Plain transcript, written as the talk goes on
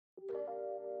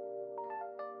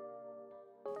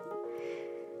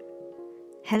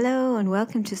Hello and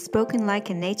welcome to Spoken Like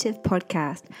a Native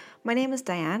podcast. My name is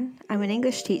Diane. I'm an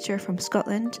English teacher from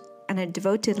Scotland and a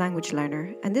devoted language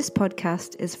learner, and this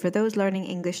podcast is for those learning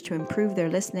English to improve their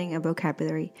listening and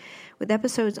vocabulary, with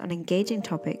episodes on engaging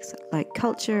topics like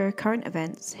culture, current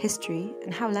events, history,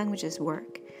 and how languages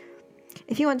work.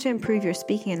 If you want to improve your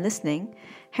speaking and listening,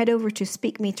 head over to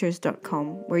speakmeters.com,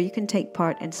 where you can take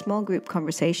part in small group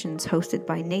conversations hosted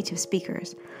by native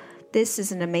speakers. This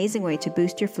is an amazing way to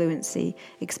boost your fluency,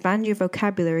 expand your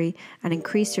vocabulary, and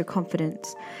increase your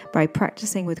confidence by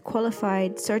practicing with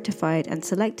qualified, certified, and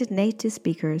selected native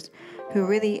speakers who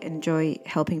really enjoy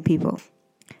helping people.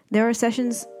 There are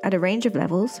sessions at a range of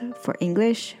levels for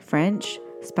English, French,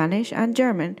 Spanish, and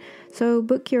German, so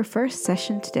book your first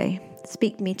session today.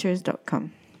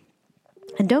 Speakmeters.com.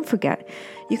 And don't forget,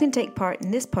 you can take part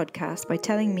in this podcast by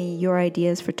telling me your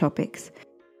ideas for topics.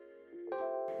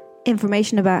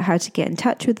 Information about how to get in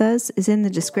touch with us is in the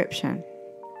description.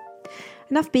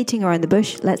 Enough beating around the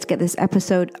bush, let's get this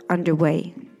episode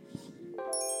underway.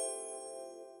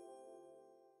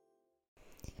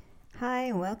 Hi,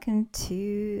 and welcome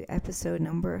to episode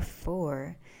number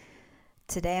 4.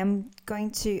 Today I'm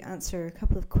going to answer a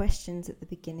couple of questions at the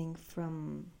beginning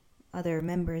from other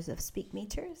members of Speak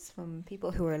Meters, from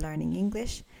people who are learning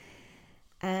English.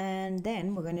 And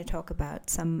then we're going to talk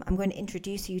about I'm going to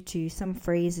introduce you to some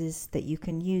phrases that you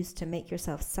can use to make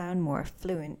yourself sound more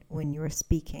fluent when you're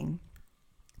speaking.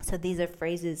 So these are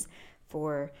phrases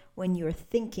for when you're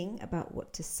thinking about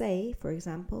what to say, for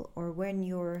example, or when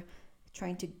you're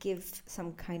trying to give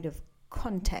some kind of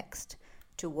context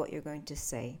to what you're going to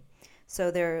say. So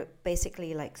they're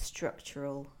basically like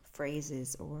structural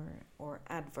phrases or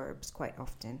adverbs quite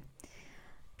often.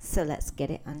 So let's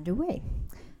get it underway.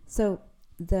 So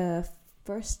the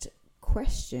first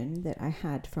question that I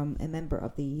had from a member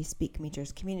of the Speak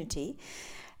Meters community,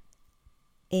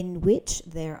 in which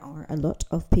there are a lot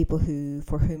of people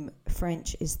for whom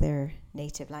French is their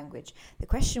native language. The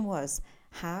question was,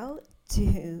 how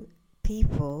do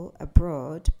people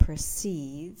abroad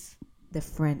perceive the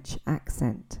French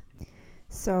accent?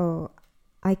 So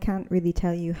I can't really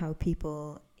tell you how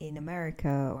people in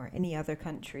America or any other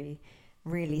country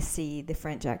really see the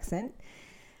French accent,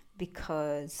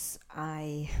 because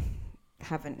I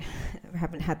haven't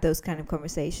had those kind of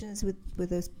conversations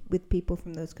with people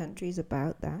from those countries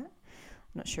about that.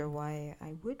 I'm not sure why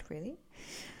I would really.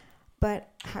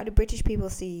 But how do British people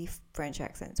see French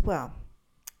accents? Well,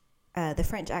 the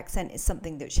French accent is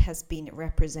something that has been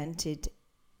represented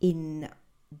in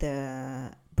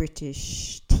the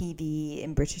British TV,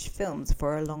 in British films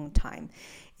for a long time.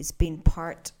 It's been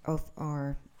part of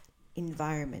our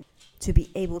environment to be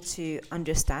able to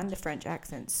understand the French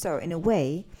accent. So in a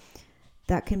way,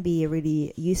 that can be a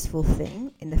really useful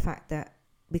thing, in the fact that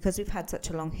because we've had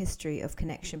such a long history of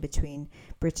connection between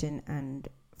Britain and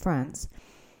France,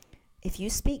 if you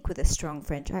speak with a strong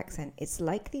French accent, it's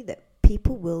likely that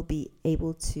people will be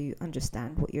able to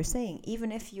understand what you're saying,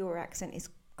 even if your accent is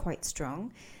quite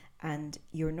strong and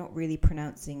you're not really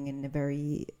pronouncing in a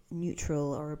very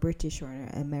neutral or a British or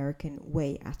an American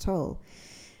way at all.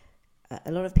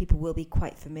 A lot of people will be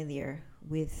quite familiar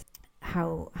with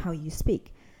how you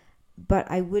speak.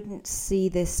 But I wouldn't see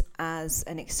this as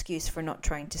an excuse for not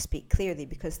trying to speak clearly,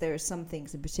 because there are some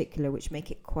things in particular which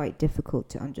make it quite difficult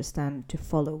to understand, to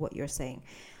follow what you're saying.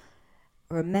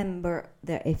 Remember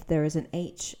that if there is an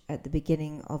H at the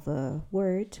beginning of a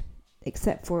word,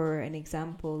 except for an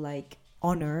example like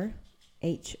honor,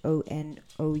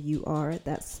 Honour,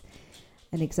 that's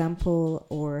an example,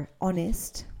 or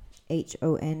honest,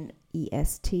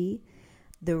 Honest,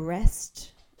 the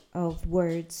rest of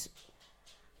words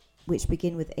which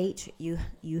begin with H, you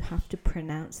have to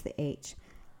pronounce the H.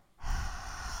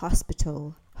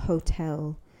 Hospital,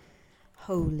 hotel,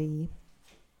 holy,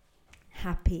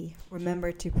 happy.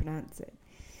 Remember to pronounce it.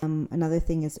 Another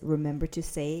thing is remember to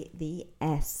say the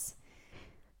S.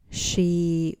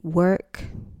 She work.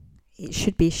 It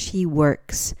should be she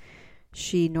works.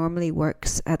 She normally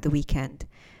works at the weekend.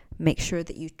 Make sure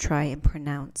that you try and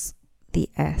pronounce the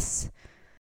S.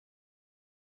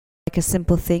 Like a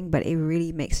simple thing, but it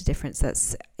really makes a difference.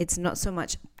 It's not so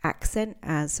much accent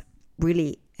as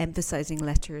really emphasizing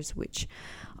letters which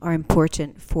are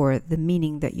important for the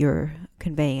meaning that you're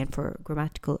conveying and for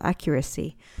grammatical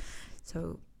accuracy.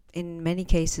 So in many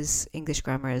cases, English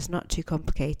grammar is not too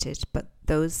complicated, but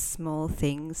those small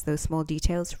things, those small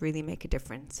details really make a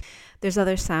difference. There's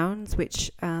other sounds which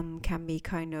can be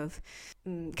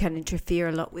can interfere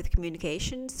a lot with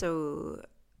communication. So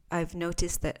I've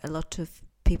noticed that a lot of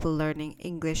people learning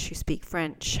English who speak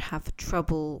French have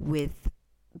trouble with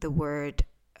a word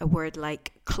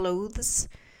like clothes.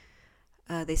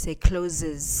 they say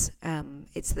closes.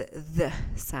 It's the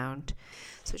sound.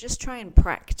 So just try and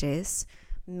practice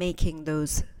making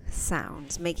those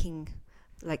sounds, making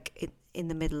like in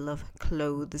the middle of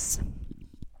clothes.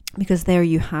 Because there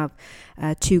you have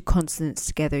two consonants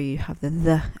together. You have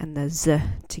the and the z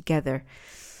together.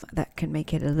 That can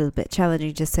make it a little bit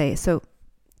challenging to say. So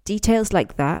details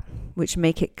like that, which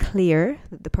make it clear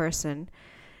that the person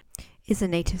is a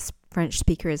native French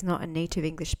speaker, is not a native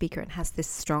English speaker, and has this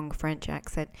strong French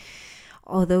accent.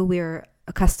 Although we're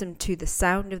accustomed to the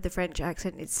sound of the French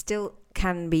accent, it still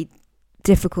can be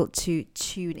difficult to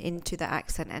tune into the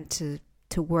accent and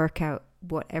to work out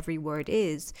what every word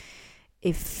is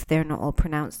if they're not all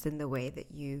pronounced in the way that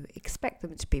you expect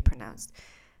them to be pronounced.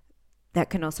 That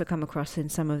can also come across in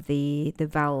some of the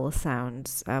vowel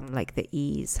sounds, like the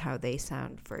E's, how they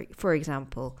sound, for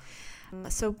example.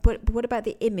 But what about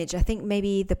the image? I think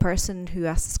maybe the person who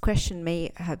asked this question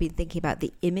may have been thinking about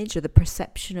the image or the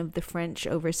perception of the French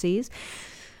overseas.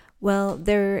 Well,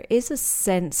 there is a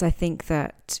sense, I think,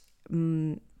 that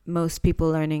most people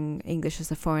learning English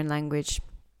as a foreign language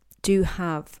do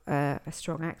have a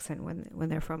strong accent when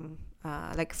they're from,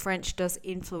 like French does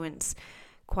influence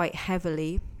quite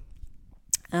heavily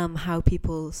how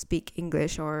people speak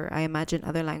English, or I imagine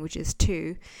other languages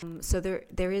too. So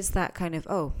there is that kind of,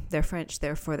 oh, they're French,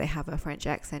 therefore they have a French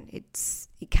accent.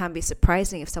 It can be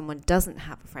surprising if someone doesn't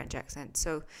have a French accent.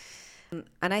 So,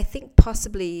 and I think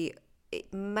possibly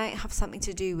it might have something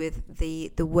to do with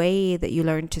the way that you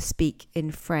learn to speak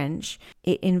in French.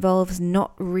 It involves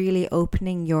not really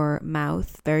opening your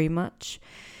mouth very much.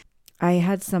 I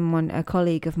had a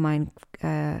colleague of mine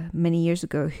many years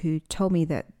ago, who told me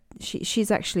that she's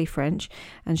actually French,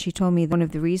 and she told me one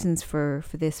of the reasons for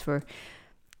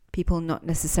people not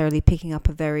necessarily picking up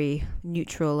a very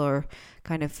neutral or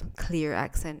kind of clear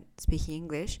accent speaking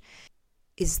English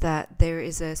is that there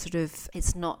is a sort of,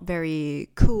 it's not very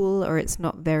cool, or it's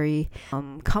not very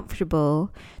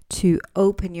comfortable to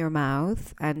open your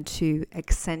mouth and to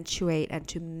accentuate and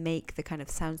to make the kind of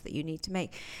sounds that you need to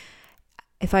make.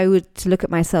 If I were to look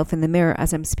at myself in the mirror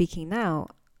as I'm speaking now,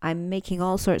 I'm making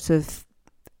all sorts of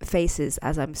faces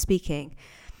as I'm speaking.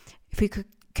 If we could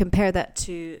compare that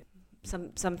to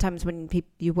sometimes when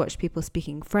you watch people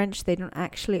speaking French, they don't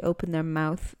actually open their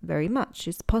mouth very much.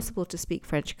 It's possible to speak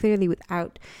French clearly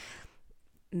without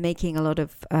making a lot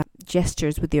of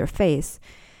gestures with your face.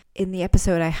 In the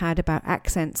episode I had about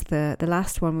accents, the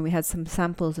last one, when we had some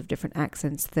samples of different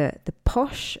accents, the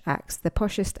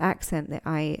poshest accent that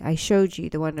I showed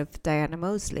you, the one of Diana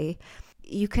Mosley,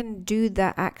 you can do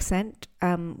that accent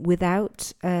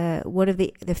without, one of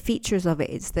the features of it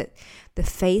is that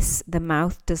the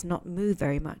mouth does not move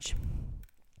very much.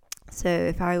 So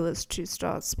if I was to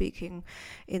start speaking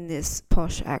in this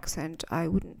posh accent, I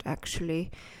wouldn't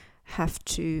actually have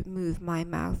to move my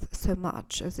mouth so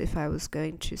much as if I was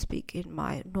going to speak in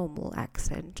my normal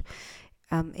accent.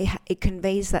 It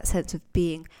conveys that sense of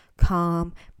being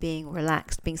calm, being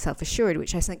relaxed, being self-assured,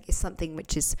 which I think is something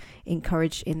which is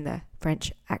encouraged in the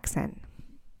French accent.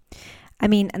 I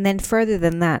mean, and then further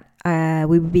than that,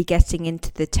 we would be getting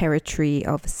into the territory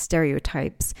of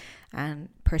stereotypes and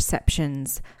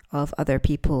perceptions of other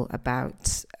people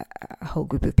about a whole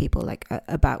group of people, like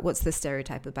about what's the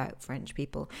stereotype about French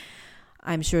people.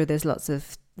 I'm sure there's lots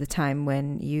of the time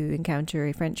when you encounter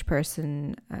a French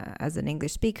person as an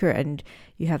English speaker, and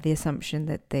you have the assumption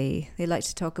that they like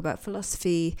to talk about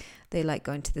philosophy, they like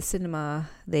going to the cinema,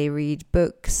 they read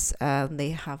books,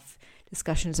 they have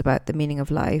discussions about the meaning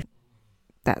of life.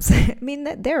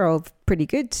 They're all pretty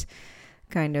good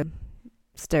kind of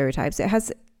stereotypes.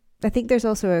 I think there's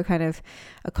also a kind of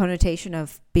a connotation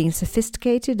of being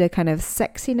sophisticated, a kind of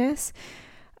sexiness.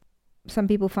 Some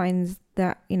people find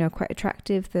that, quite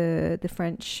attractive. The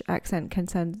French accent can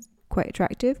sound quite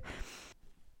attractive.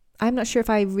 I'm not sure if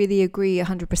I really agree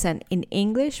 100% in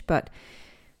English, but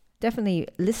definitely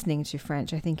listening to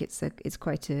French, I think it's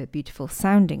quite a beautiful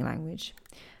sounding language.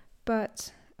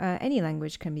 But any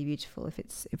language can be beautiful if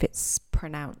it's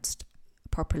pronounced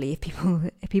properly,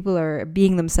 if people are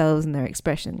being themselves and they're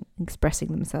expressing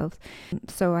themselves.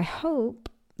 So I hope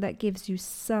that gives you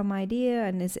some idea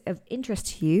and is of interest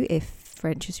to you if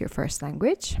French is your first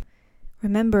language.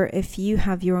 Remember, if you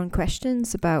have your own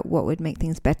questions about what would make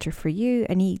things better for you,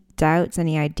 any doubts,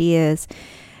 any ideas,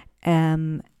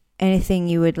 anything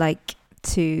you would like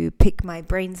to pick my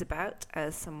brains about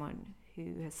as someone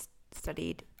who has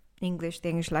studied the English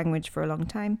language for a long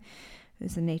time,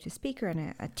 who's a native speaker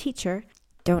and a teacher,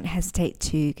 don't hesitate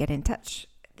to get in touch.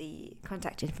 The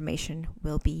contact information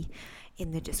will be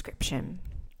in the description.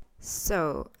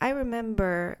 So I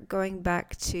remember going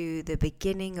back to the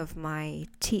beginning of my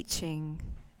teaching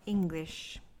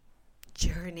English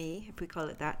journey, if we call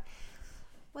it that,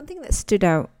 one thing that stood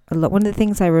out a lot, one of the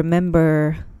things I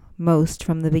remember most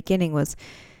from the beginning was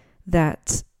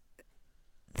that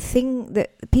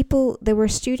there were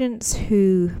students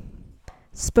who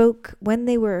spoke when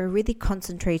they were really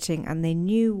concentrating and they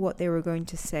knew what they were going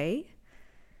to say.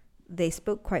 They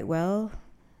spoke quite well.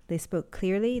 They spoke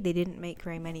clearly. They didn't make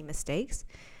very many mistakes.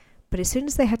 But as soon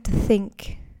as they had to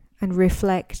think and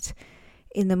reflect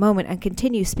in the moment and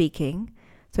continue speaking,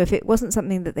 so if it wasn't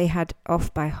something that they had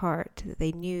off by heart, that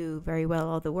they knew very well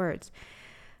all the words,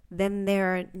 then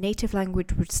their native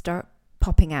language would start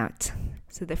popping out.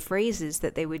 So the phrases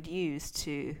that they would use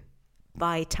to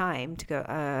buy time to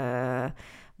go,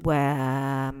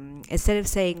 instead of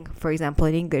saying, for example,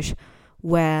 in English,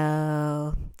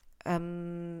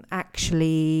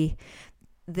 actually,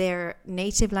 their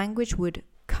native language would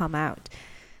come out.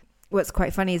 What's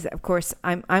quite funny is that, of course,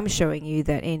 I'm showing you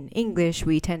that in English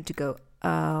we tend to go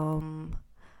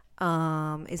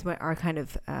is what our kind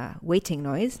of waiting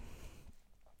noise,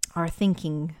 our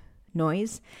thinking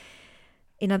noise.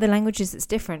 In other languages it's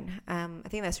different. I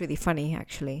think that's really funny,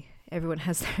 actually. Everyone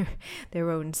has their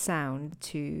own sound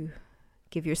to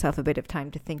give yourself a bit of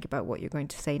time to think about what you're going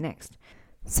to say next.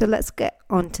 So let's get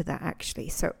on to that, actually.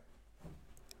 So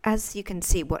as you can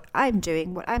see, what I'm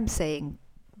saying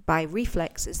by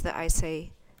reflex is that I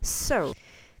say so.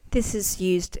 This is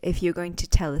used if you're going to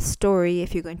tell a story,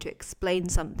 if you're going to explain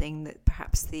something that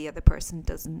perhaps the other person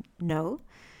doesn't know.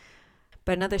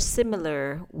 But another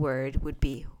similar word would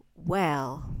be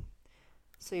well.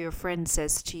 So your friend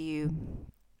says to you,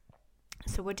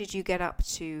 so what did you get up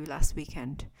to last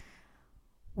weekend?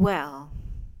 Well,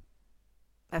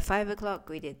 at 5 o'clock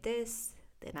we did this,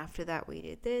 then after that we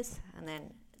did this, and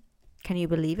then, can you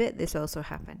believe it? This also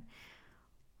happened.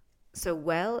 So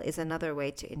well is another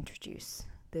way to introduce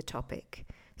the topic.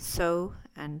 So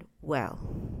and well.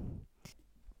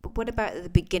 But what about at the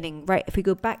beginning? Right, if we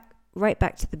go right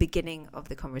back to the beginning of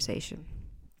the conversation.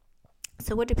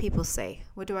 So what do people say?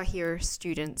 What do I hear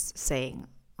students saying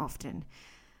often?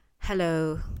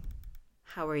 Hello,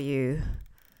 how are you?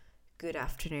 Good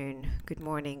afternoon, good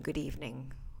morning, good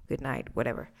evening, good night,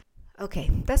 whatever. Okay,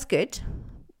 that's good.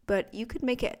 But you could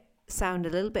make it sound a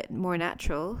little bit more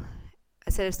natural.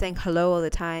 Instead of saying hello all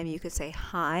the time, you could say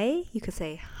hi. You could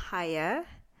say hiya.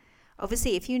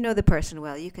 Obviously, if you know the person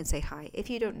well, you can say hi.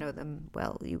 If you don't know them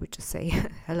well, you would just say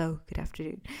hello, good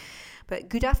afternoon. But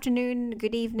good afternoon,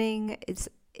 good evening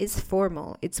is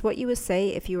formal. It's what you would say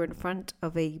if you were in front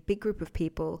of a big group of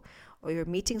people or you're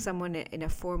meeting someone in a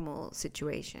formal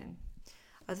situation.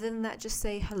 Other than that, just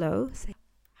say hello. Say,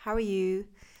 how are you?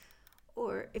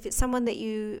 Or if it's someone that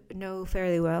you know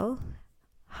fairly well,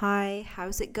 hi,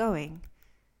 how's it going?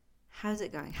 How's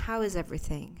it going? How is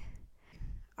everything?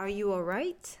 Are you all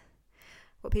right?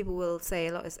 What people will say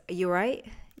a lot is, are you right?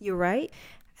 You're right.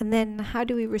 And then how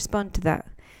do we respond to that?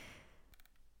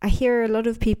 I hear a lot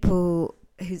of people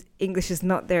whose English is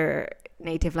not their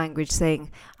native language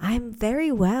saying, I'm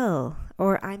very well,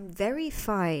 or I'm very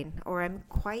fine, or I'm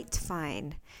quite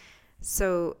fine.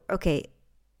 So, okay,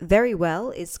 very well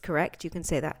is correct. You can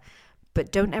say that.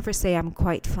 But don't ever say I'm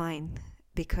quite fine,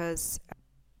 because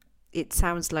it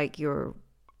sounds like you're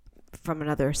from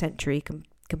another century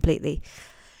completely.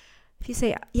 If you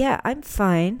say, yeah, I'm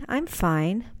fine.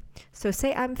 So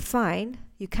say I'm fine.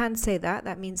 You can say that.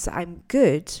 That means I'm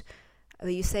good. But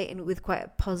you say it with quite a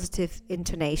positive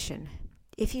intonation.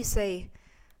 If you say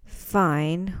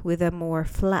fine with a more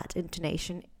flat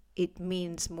intonation, it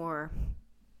means more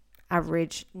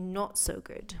average, not so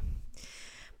good.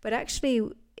 But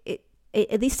actually,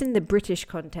 at least in the British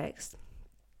context,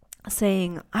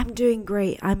 saying I'm doing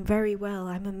great, I'm very well,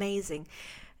 I'm amazing,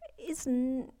 it's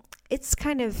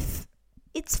kind of,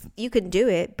 you can do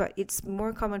it, but it's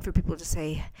more common for people to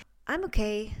say I'm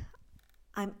okay,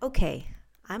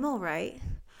 I'm all right,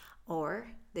 or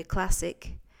the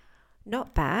classic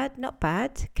not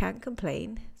bad, can't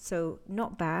complain. So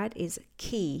not bad is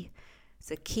key. It's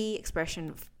a key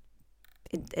expression,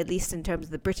 at least in terms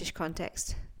of the British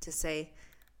context, to say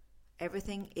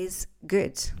everything is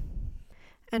good.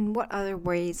 And what other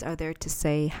ways are there to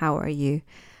say how are you?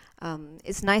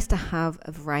 It's nice to have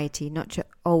a variety, not to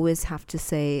always have to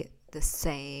say the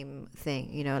same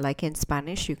thing. You know, like in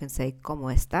Spanish, you can say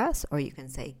 ¿cómo estás? Or you can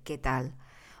say ¿qué tal?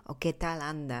 Or ¿qué tal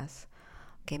andas?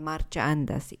 ¿Qué marcha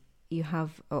andas? You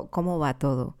have ¿cómo va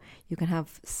todo? You can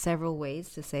have several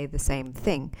ways to say the same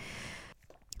thing.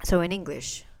 So in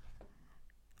English,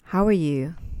 how are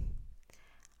you?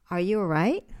 Are you all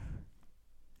right?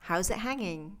 How's it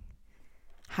hanging?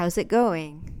 How's it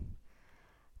going?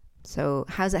 So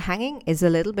how's it hanging is a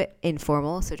little bit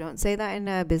informal, so don't say that in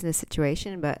a business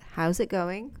situation, but how's it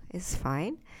going is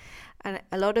fine. And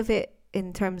a lot of it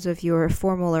in terms of your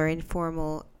formal or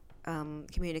informal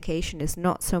communication is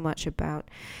not so much about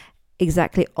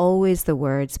exactly always the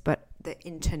words, but the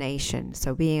intonation.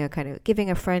 So being a kind of giving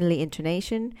a friendly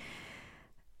intonation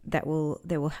that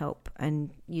will help,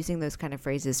 and using those kind of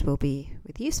phrases will be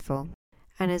useful.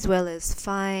 And as well as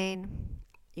fine,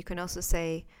 you can also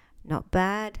say not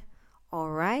bad,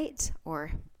 all right,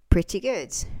 or pretty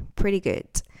good. Pretty good.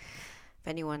 If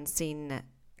anyone's seen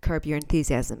Curb Your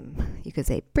Enthusiasm, you could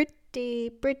say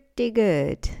pretty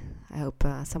good. I hope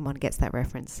someone gets that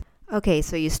reference. Okay,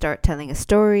 so you start telling a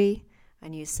story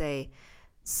and you say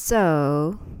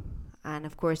so, and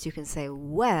of course you can say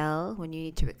well when you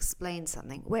need to explain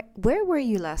something. Where were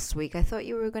you last week? I thought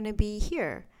you were going to be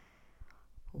here.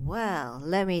 Well,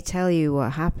 let me tell you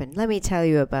what happened. Let me tell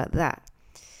you about that.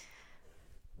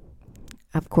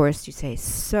 Of course you say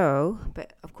so,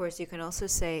 but of course you can also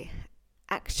say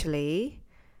actually,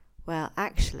 well,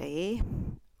 actually,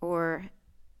 or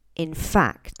in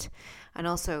fact. And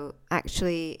also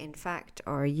actually, in fact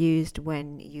are used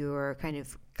when you're kind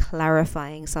of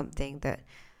clarifying something that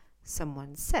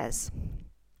someone says.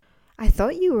 I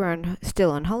thought you were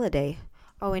still on holiday.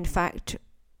 Oh, in fact,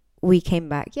 we came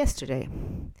back yesterday.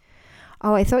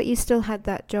 Oh, I thought you still had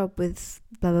that job with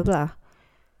blah, blah, blah.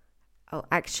 Oh,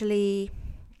 actually,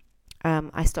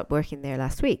 I stopped working there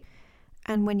last week.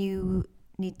 And when you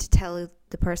need to tell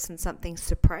the person something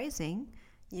surprising,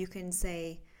 you can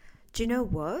say, do you know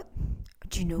what?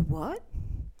 Do you know what?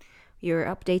 You're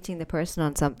updating the person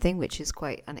on something which is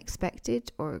quite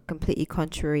unexpected or completely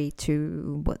contrary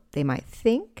to what they might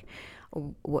think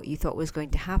or what you thought was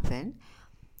going to happen.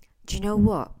 Do you know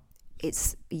what?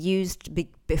 It's used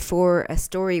before a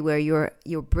story where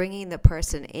you're bringing the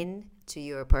person in to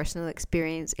your personal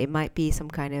experience. It might be some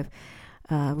kind of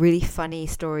really funny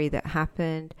story that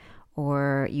happened,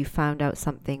 or you found out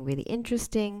something really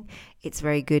interesting. It's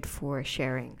very good for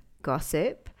sharing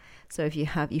gossip. So if you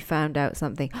found out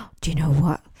something, oh, do you know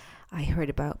what? I heard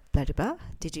about blah, blah, blah.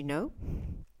 Did you know?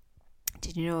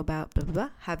 Did you know about blah, blah, blah?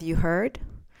 Have you heard?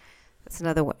 That's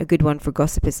another one. A good one for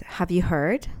gossip is, have you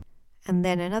heard? And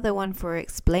then another one for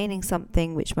explaining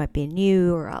something which might be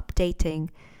new or updating.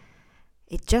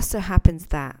 It just so happens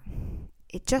that.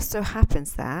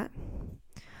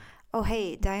 Oh,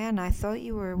 hey, Diane, I thought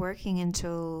you were working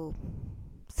until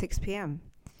 6 p.m.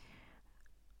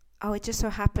 Oh, it just so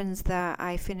happens that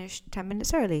I finished 10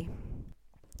 minutes early.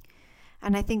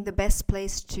 And I think the best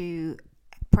place to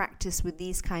practice with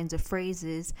these kinds of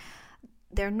phrases,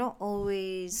 they're not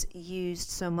always used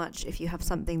so much if you have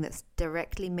something that's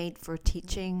directly made for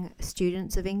teaching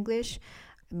students of English.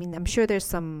 I mean, I'm sure there's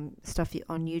some stuff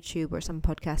on YouTube or some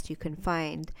podcast you can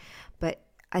find, but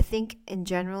I think in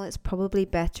general it's probably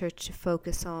better to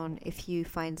focus on, if you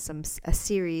find a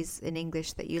series in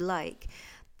English that you like,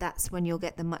 that's when you'll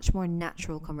get the much more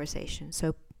natural conversation.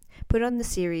 So put on the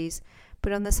series,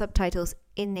 put on the subtitles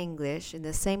in English, in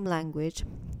the same language,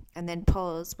 and then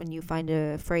pause when you find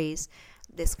a phrase,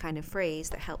 this kind of phrase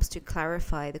that helps to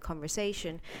clarify the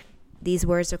conversation. These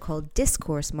words are called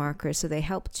discourse markers, so they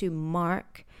help to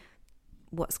mark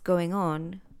what's going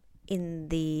on in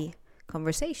the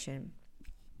conversation.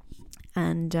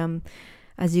 And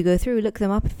as you go through, look them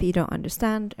up if you don't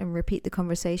understand and repeat the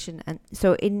conversation. And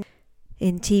so in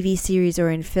TV series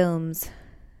or in films,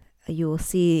 you will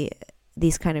see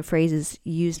these kind of phrases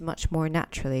used much more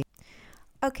naturally.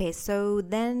 Okay, so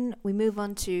then we move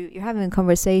on to, you're having a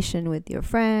conversation with your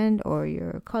friend or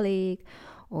your colleague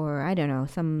or, I don't know,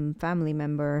 some family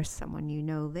member, someone you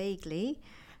know vaguely,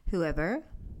 whoever.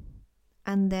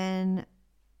 And then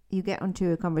you get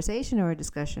onto a conversation or a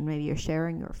discussion. Maybe you're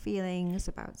sharing your feelings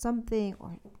about something,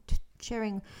 or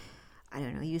sharing, I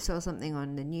don't know, you saw something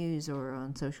on the news or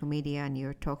on social media and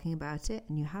you're talking about it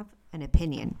and you have an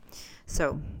opinion.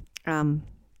 So,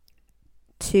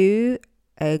 to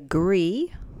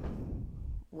agree,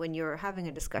 when you're having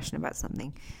a discussion about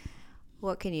something,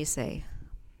 what can you say?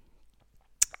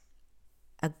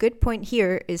 A good point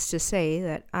here is to say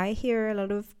that I hear a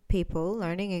lot of people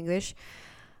learning English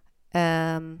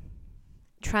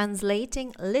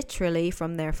translating literally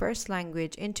from their first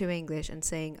language into English and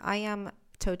saying, I am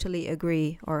totally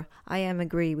agree, or I am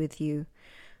agree with you.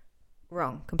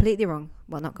 Wrong. Completely wrong.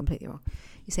 Well, not completely wrong.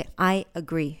 You say, I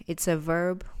agree. It's a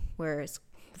verb where it's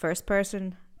first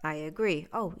person, I agree.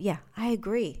 Oh, yeah, I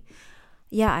agree.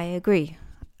 Yeah, I agree.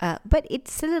 But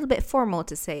it's a little bit formal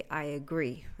to say, I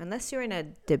agree. Unless you're in a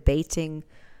debating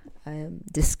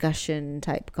discussion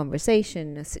type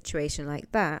conversation, a situation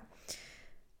like that,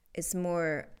 it's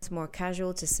more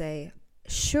casual to say,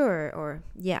 sure, or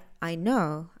yeah, I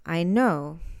know,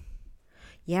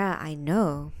 yeah, I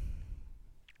know.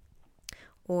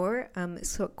 Or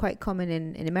it's quite common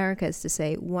in America is to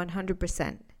say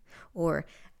 100% or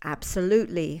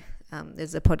absolutely.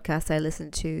 There's a podcast I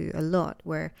listen to a lot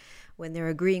where when they're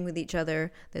agreeing with each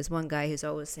other, there's one guy who's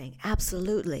always saying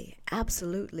absolutely,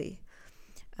 absolutely.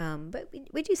 But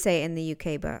we do say it in the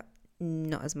UK, but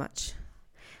not as much.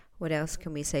 What else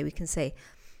can we say? We can say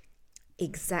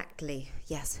exactly.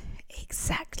 Yes,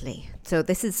 exactly. So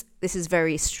this is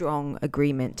very strong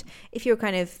agreement. If you're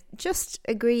kind of just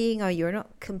agreeing, or you're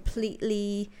not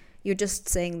completely, you're just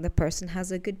saying the person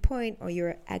has a good point, or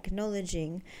you're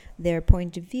acknowledging their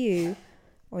point of view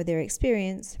or their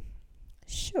experience.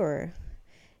 Sure.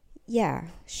 Yeah,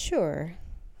 sure.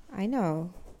 I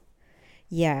know.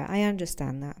 Yeah, I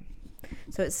understand that.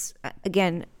 So it's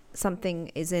again,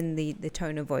 something is in the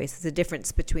tone of voice. There's a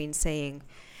difference between saying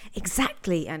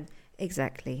exactly and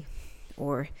exactly,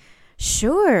 or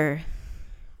sure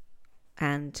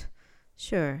and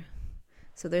sure.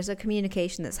 So there's a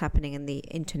communication that's happening in the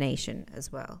intonation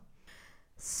as well.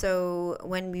 So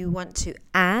when we want to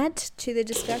add to the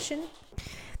discussion,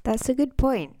 that's a good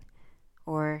point.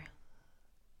 Or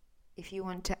if you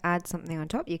want to add something on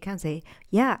top, you can say,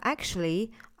 yeah,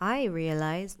 actually, I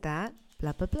realized that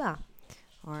blah, blah, blah.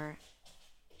 Or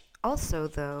also,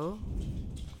 though,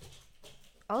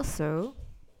 also,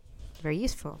 very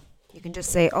useful. You can just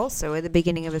say also at the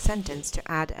beginning of a sentence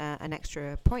to add an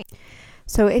extra point.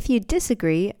 So if you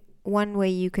disagree, one way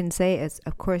you can say is,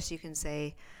 of course, you can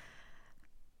say,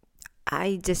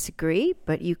 I disagree,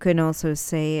 but you can also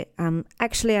say,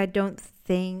 actually, I don't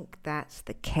think that's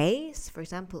the case, for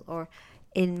example, or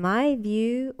in my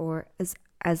view, or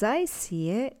as I see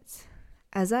it,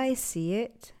 as I see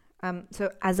it.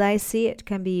 So as I see it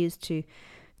can be used to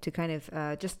kind of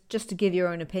just to give your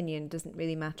own opinion. It doesn't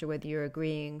really matter whether you're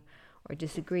agreeing or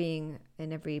disagreeing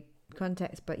in every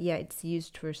context, but yeah, it's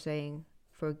used for saying,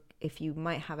 for if you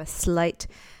might have a slight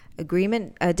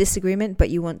disagreement,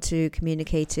 but you want to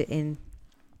communicate it in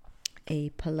a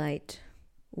polite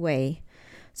way.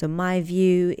 So my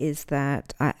view is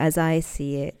that, as I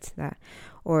see it, that,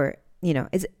 or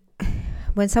is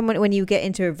when you get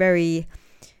into a very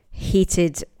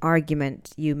heated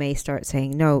argument, you may start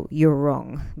saying, no, you're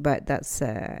wrong, but that's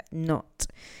not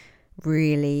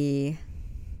really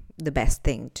the best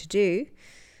thing to do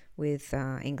with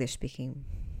English speaking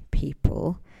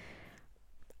people.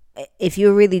 If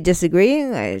you're really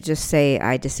disagreeing, just say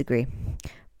I disagree.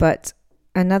 But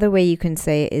another way you can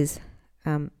say it is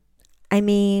I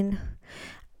mean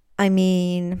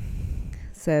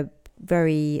it's a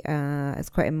very it's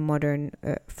quite a modern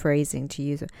phrasing to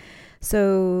use.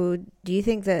 So do you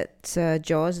think that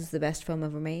Jaws is the best film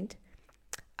ever made?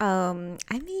 I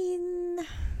mean,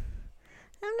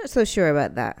 I'm not so sure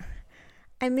about that.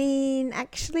 I mean,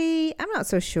 actually, I'm not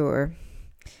so sure.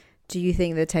 Do you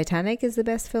think the Titanic is the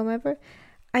best film ever?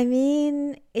 I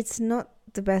mean, it's not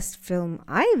the best film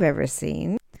I've ever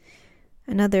seen.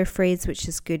 Another phrase which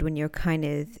is good when you're kind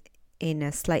of in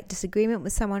a slight disagreement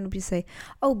with someone would be say,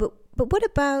 oh, but what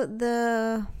about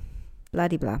the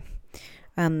blah-de-blah?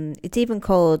 It's even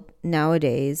called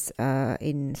nowadays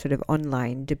in sort of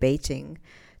online debating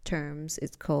terms,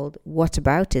 it's called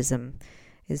whataboutism,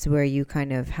 is where you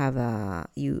kind of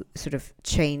you sort of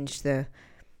change the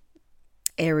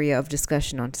area of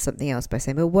discussion onto something else by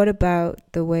saying, but what about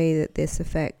the way that this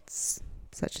affects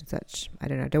such and such? I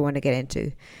don't know, don't want to get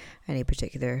into any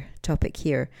particular topic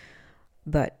here,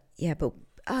 but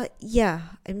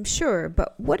I'm sure,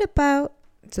 but what about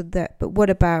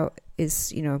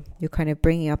is, you're kind of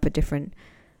bringing up a different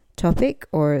topic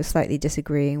or slightly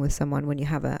disagreeing with someone when you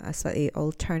have a slightly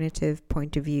alternative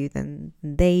point of view than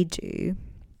they do.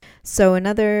 So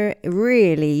another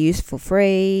really useful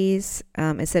phrase,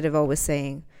 instead of always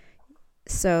saying,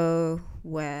 so,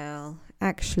 well,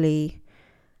 actually,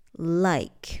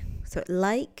 like. So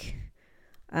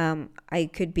I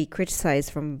could be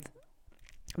criticized from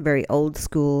very old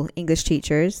school English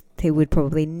teachers. They would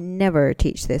probably never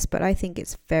teach this, but I think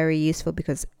it's very useful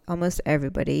because almost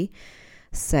everybody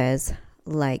says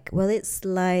like. Well, it's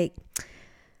like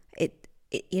it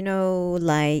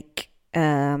like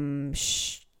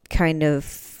kind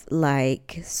of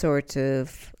like, sort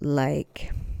of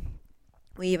like.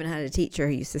 We even had a teacher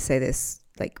who used to say this,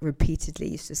 like repeatedly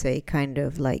used to say kind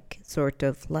of like, sort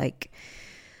of like.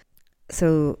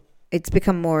 So it's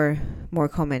become more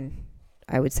common,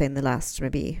 I would say, in the last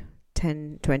maybe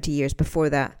 10, 20 years. Before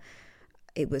that,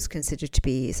 it was considered to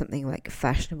be something like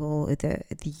fashionable at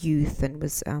the youth, and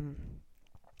was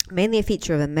mainly a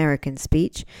feature of American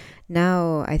speech.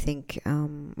 Now, I think,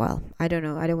 I don't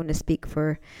know. I don't want to speak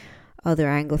for other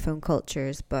Anglophone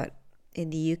cultures, but in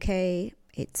the UK,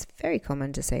 it's very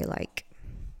common to say like.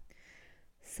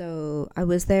 So I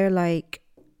was there like,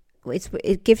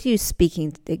 it gives you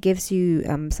some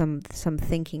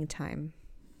thinking time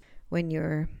when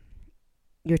you're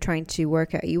trying to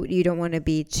work out. You don't want to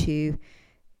be too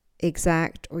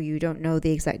exact, or you don't know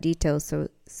the exact details.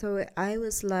 So I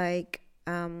was like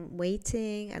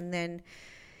waiting, and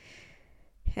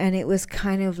it was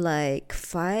kind of like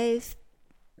 5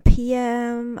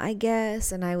 p.m. I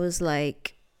guess, and I was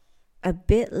like a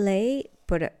bit late,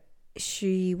 but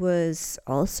she was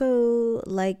also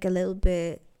like a little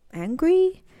bit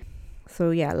angry.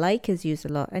 So yeah, like is used a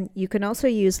lot, and you can also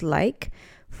use like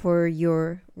for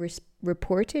your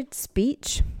reported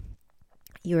speech.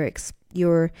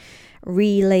 You're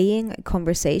relaying a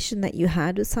conversation that you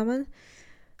had with someone.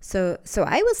 So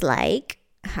I was like,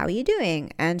 "How are you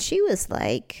doing?" And she was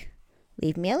like,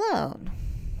 "Leave me alone."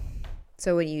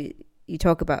 So when you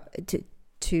talk about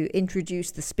to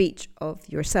introduce the speech of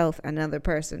yourself and another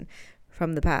person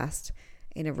from the past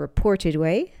in a reported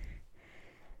way,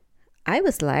 I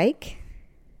was like,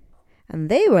 and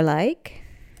they were like,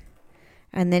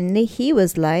 and then he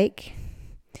was like.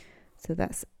 So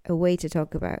that's a way to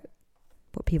talk about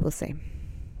what people say.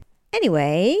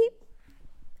 Anyway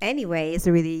is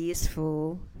a really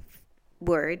useful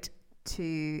word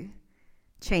to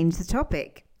change the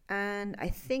topic. And I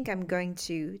think I'm going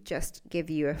to just give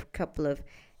you a couple of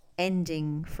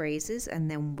ending phrases,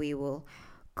 and then we will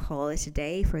call it a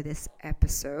day for this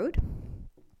episode.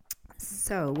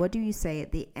 So, what do you say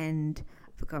at the end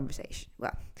of a conversation?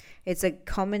 Well, it's a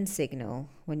common signal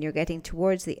when you're getting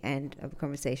towards the end of a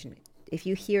conversation. If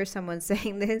you hear someone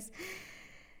saying this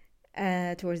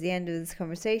towards the end of this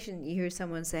conversation, you hear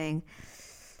someone saying,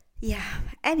 "Yeah,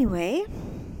 anyway,"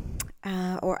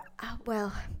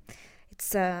 well,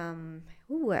 it's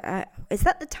is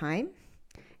that the time?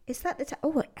 Is that the time?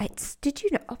 Oh, did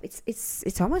you know? Oh,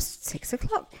 it's almost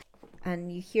 6:00.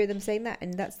 And you hear them saying that,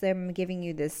 and that's them giving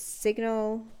you this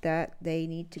signal that they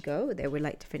need to go. They would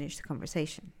like to finish the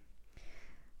conversation.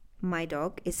 My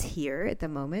dog is here at the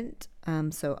moment,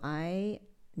 so I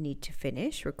need to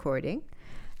finish recording.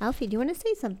 Alfie, do you want to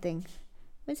say something?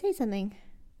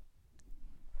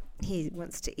 He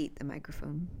wants to eat the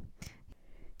microphone.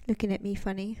 Looking at me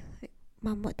funny. Like,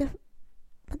 Mom, what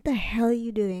the hell are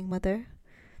you doing, Mother?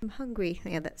 I'm hungry.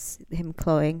 Yeah, that's him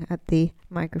clawing at the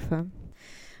microphone.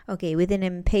 Okay, with an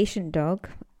impatient dog,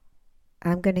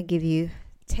 I'm going to give you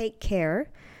take care.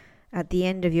 At the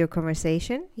end of your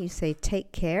conversation, you say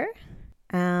take care.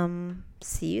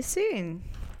 See you soon.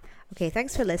 Okay,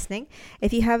 thanks for listening.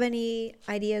 If you have any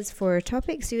ideas for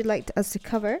topics you would like us to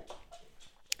cover,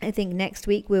 I think next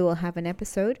week we will have an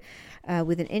episode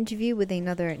with an interview with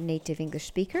another native English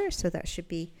speaker. So that should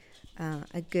be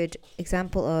a good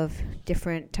example of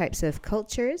different types of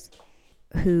cultures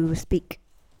who speak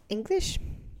English.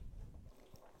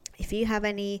 If you have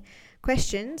any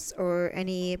questions or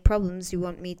any problems you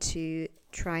want me to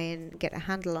try and get a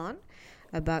handle on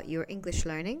about your English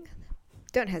learning,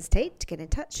 don't hesitate to get in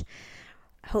touch.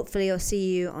 Hopefully I'll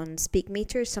see you on Speak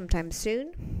Meters sometime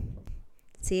soon.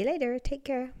 See you later. Take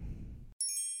care.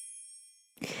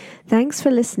 Thanks for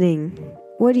listening.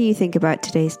 What do you think about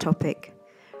today's topic?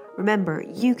 Remember,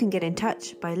 you can get in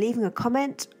touch by leaving a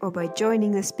comment or by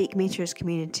joining the Speak Meters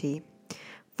community.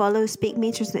 Follow Speak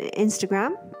Meters on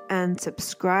Instagram and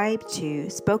subscribe to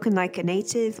Spoken Like a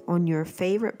Native on your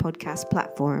favorite podcast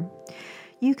platform.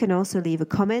 You can also leave a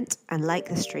comment and like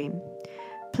the stream.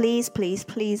 Please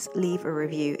leave a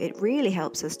review. It really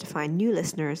helps us to find new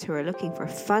listeners who are looking for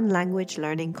fun language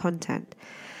learning content.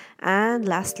 And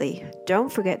lastly,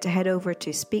 don't forget to head over to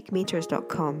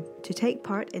speakmeters.com to take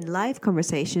part in live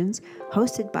conversations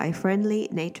hosted by friendly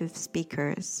native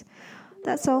speakers.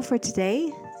 That's all for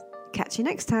today. Catch you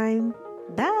next time.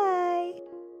 Bye.